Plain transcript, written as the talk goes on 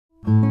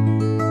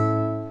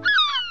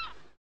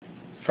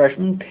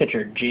Freshman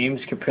pitcher James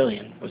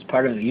Kaprielian was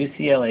part of the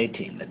UCLA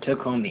team that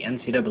took home the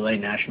NCAA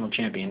National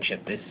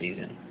Championship this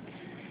season.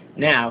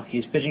 Now,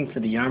 he's pitching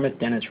for the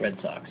Yarmouth-Dennis Red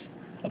Sox.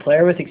 A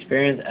player with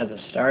experience as a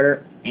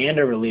starter and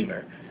a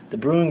reliever, the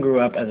Bruin grew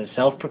up as a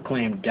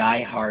self-proclaimed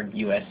die-hard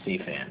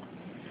USC fan.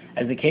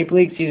 As the Cape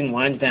League season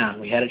winds down,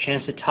 we had a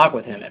chance to talk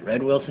with him at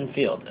Red Wilson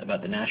Field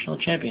about the National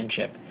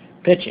Championship,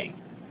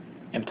 pitching,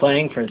 and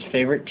playing for his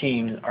favorite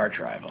team's arch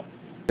rival.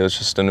 It was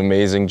just an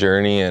amazing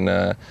journey, and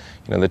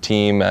the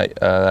team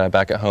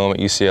back at home at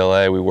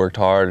UCLA, we worked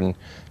hard, and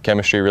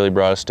chemistry really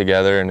brought us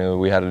together, and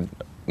we had an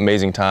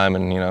amazing time.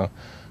 And we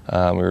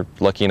were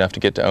lucky enough to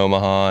get to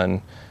Omaha,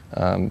 and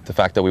the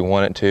fact that we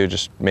won it too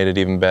just made it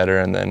even better.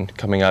 And then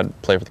coming out to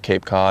play for the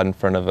Cape Cod in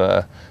front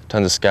of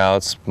tons of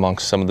scouts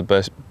amongst some of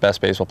the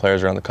best baseball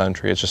players around the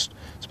country, it's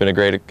been a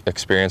great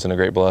experience and a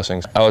great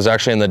blessing. I was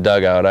actually in the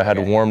dugout. I had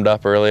warmed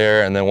up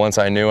earlier, and then once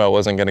I knew I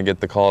wasn't going to get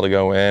the call to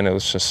go in, it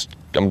was just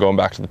I'm going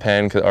back to the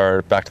pen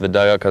or back to the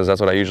dugout because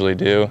that's what I usually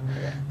do.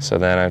 So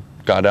then I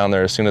got down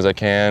there as soon as I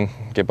can,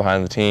 get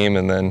behind the team,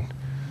 and then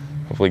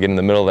hopefully get in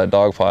the middle of that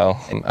dog pile.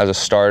 As a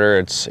starter,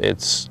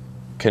 it's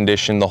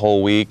conditioned the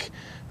whole week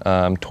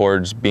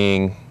towards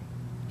being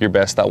your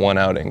best that one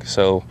outing.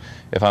 So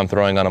if I'm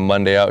throwing on a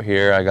Monday out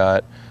here, I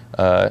got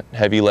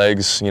heavy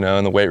legs, in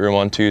the weight room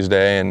on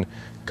Tuesday, and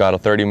got a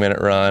 30-minute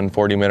run,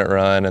 40-minute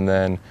run, and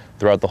then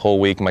throughout the whole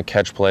week, my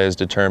catch play is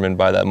determined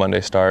by that Monday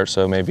start.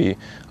 So maybe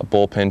a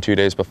bullpen 2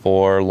 days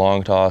before,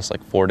 long toss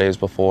like 4 days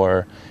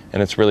before,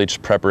 and it's really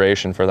just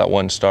preparation for that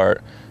one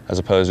start, as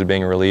opposed to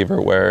being a reliever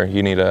where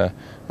you need to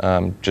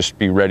just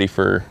be ready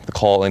for the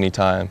call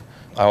anytime.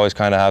 I always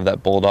kind of have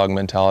that bulldog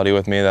mentality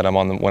with me that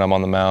when I'm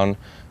on the mound.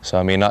 So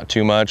I mean, not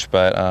too much,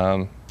 but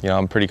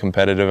I'm pretty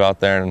competitive out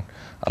there, and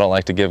I don't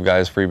like to give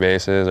guys free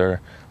bases or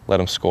let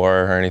them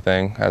score or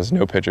anything, as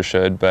no pitcher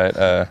should. But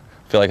I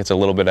feel like it's a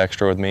little bit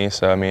extra with me.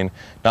 So I mean,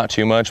 not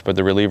too much, but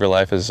the reliever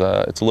life is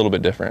it's a little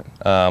bit different.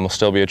 I'll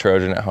still be a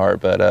Trojan at heart,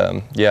 but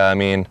yeah, I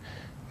mean,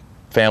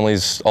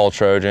 family's all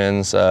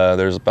Trojans.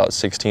 There's about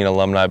 16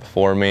 alumni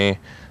before me.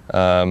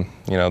 The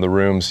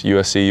room's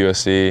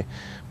USC.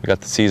 We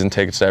got the season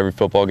tickets to every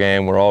football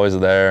game. We're always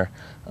there.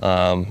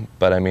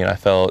 But I mean, I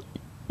felt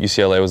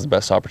UCLA was the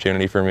best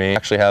opportunity for me. I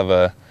actually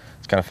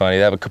it's kind of funny,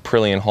 they have a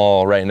Kaprielian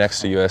Hall right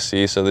next to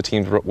USC, so the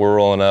teams were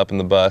rolling up in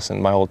the bus,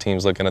 and my whole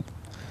team's looking at the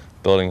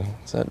building.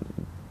 Is that,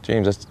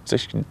 James, that's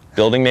a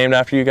building named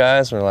after you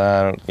guys? We're like,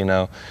 I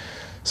don't.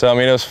 So I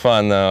mean, it was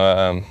fun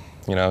though,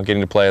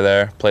 getting to play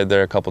there. Played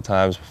there a couple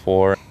times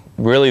before.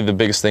 Really the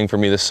biggest thing for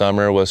me this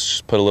summer was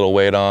just put a little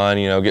weight on,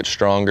 get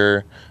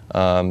stronger,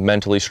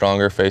 mentally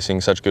stronger,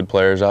 facing such good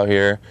players out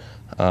here.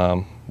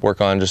 Work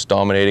on just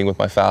dominating with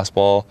my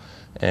fastball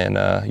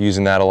and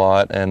using that a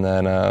lot, and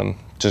then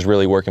just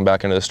really working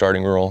back into the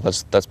starting role.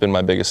 That's been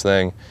my biggest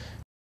thing.